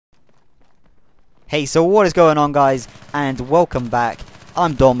Hey, so what is going on, guys, and welcome back.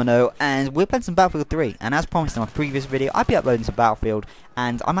 I'm Domino, and we're playing some Battlefield 3, and as promised in my previous video, I'll be uploading some Battlefield,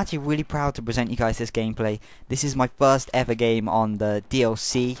 and I'm actually really proud to present you guys this gameplay. This is my first ever game on the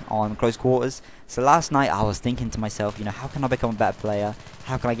DLC on Close Quarters, so last night I was thinking to myself, you know, how can I become a better player?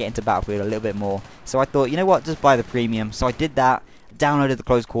 How can I get into Battlefield a little bit more? So I thought, you know what, just buy the premium. So I did that, downloaded the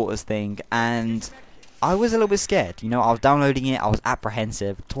Close Quarters thing, and I was a little bit scared. You know, I was downloading it, I was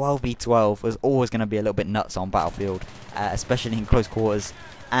apprehensive. 12v12 was always going to be a little bit nuts on Battlefield, especially in close quarters,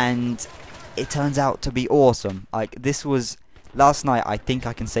 and it turns out to be awesome. Like, this was, last night, I think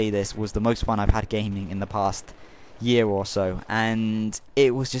I can say this, was the most fun I've had gaming in the past year or so, and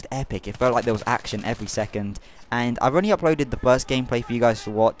it was just epic. It felt like there was action every second, and I've only uploaded the first gameplay for you guys to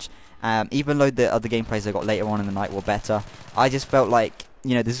watch, even though the other gameplays I got later on in the night were better. I just felt like,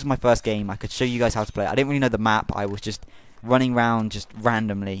 you know, this is my first game. I could show you guys how to play it. I didn't really know the map. I was just running around just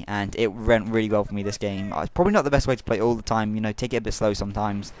randomly, and it went really well for me this game. It's probably not the best way to play all the time, you know, take it a bit slow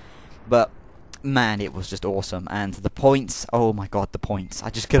sometimes, but man, it was just awesome. And the points, oh my god, the points,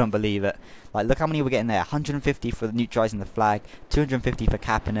 I just couldn't believe it. Like, look how many we're getting there. 150 for neutralizing the flag, 250 for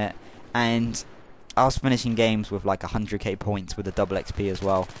capping it, and I was finishing games with like 100k points with a double XP as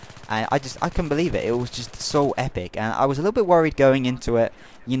well, and I couldn't believe it. It was just so epic, and I was a little bit worried going into it,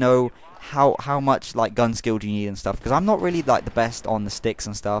 you know, how much like gun skill do you need and stuff, because I'm not really like the best on the sticks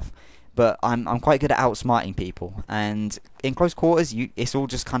and stuff, but I'm quite good at outsmarting people, and in close quarters it's all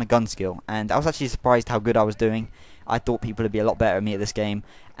just kind of gun skill, and I was actually surprised how good I was doing. I thought people would be a lot better at me at this game,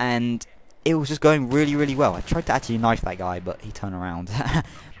 and it was just going really well. I tried to actually knife that guy, but he turned around.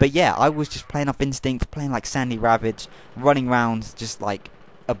 But yeah, I was just playing off instinct, playing like Sandy Ravage, running around just like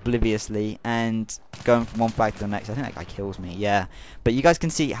obliviously, and going from one flag to the next. I think that guy kills me, yeah. But you guys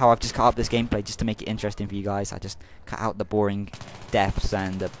can see how I've just cut up this gameplay just to make it interesting for you guys. I just cut out the boring deaths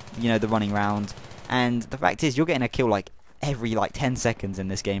and the, you know, the running around. And the fact is, you're getting a kill like every like 10 seconds in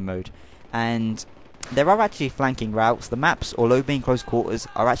this game mode. And there are actually flanking routes. The maps, although being close quarters,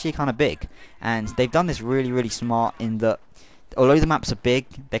 are actually kind of big, and they've done this really smart in that although the maps are big,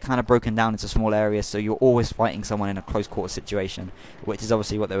 they're kind of broken down into small areas, so you're always fighting someone in a close quarter situation, which is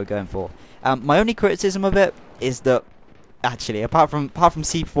obviously what they were going for. My only criticism of it is that, actually, apart from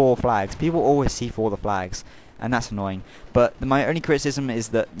C4 flags, people always C4 the flags, and that's annoying. But my only criticism is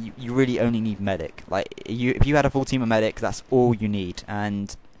that you really only need medic. Like, if you had a full team of medic, that's all you need,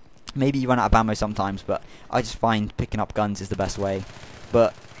 and maybe you run out of ammo sometimes, but I just find picking up guns is the best way.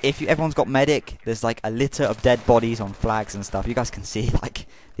 But if everyone's got medic, there's like a litter of dead bodies on flags and stuff. You guys can see like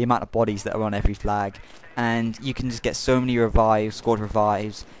the amount of bodies that are on every flag, and you can just get so many revives, squad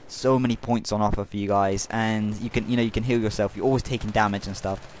revives, so many points on offer for you guys, and you can heal yourself. You're always taking damage and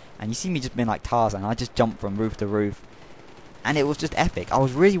stuff, and you see me just being like Tarzan. I just jumped from roof to roof, and it was just epic. I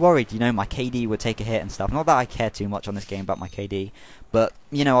was really worried, you know, my KD would take a hit and stuff. Not that I care too much on this game about my KD, but,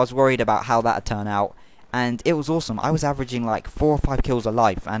 you know, I was worried about how that would turn out. And it was awesome. I was averaging like 4 or 5 kills a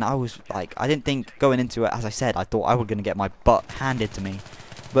life, and I was like, I didn't think going into it, as I said, I thought I was going to get my butt handed to me.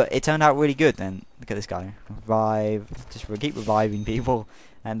 But it turned out really good then. Look at this guy. Revive. Just keep reviving people.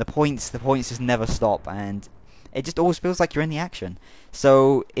 And the points just never stop, and it just always feels like you're in the action.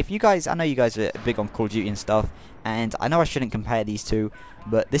 So if you guys, I know you guys are big on Call of Duty and stuff, and I know I shouldn't compare these two,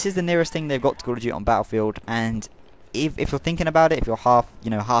 but this is the nearest thing they've got to Call of Duty on Battlefield, and if you're thinking about it, if you're half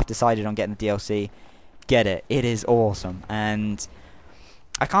decided on getting the DLC, get it. It is awesome, and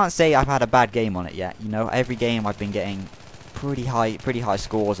I can't say I've had a bad game on it yet. You know, every game I've been getting pretty high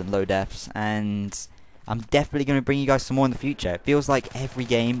scores and low deaths, and I'm definitely going to bring you guys some more in the future. It feels like every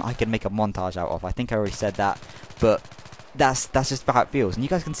game I can make a montage out of. I think I already said that, but that's just how it feels. And you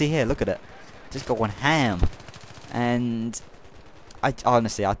guys can see here, look at it, just got one ham. And I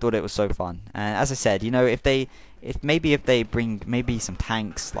honestly, I thought it was so fun. And as I said, you know, if they bring maybe some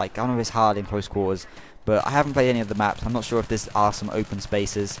tanks, like, I don't know if it's hard in close quarters, but I haven't played any of the maps. I'm not sure if there are some open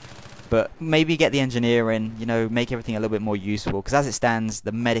spaces, but maybe get the engineer in, you know, make everything a little bit more useful, because as it stands,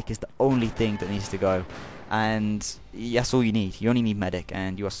 the medic is the only thing that needs to go, and that's all you need. You only need medic,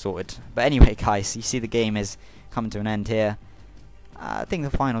 and you are sorted. But anyway, guys, you see the game is coming to an end here. I think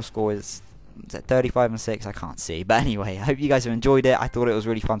the final score is it 35-6? I can't see. But anyway, I hope you guys have enjoyed it. I thought it was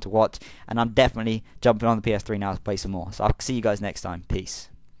really fun to watch, and I'm definitely jumping on the PS3 now to play some more. So I'll see you guys next time. Peace.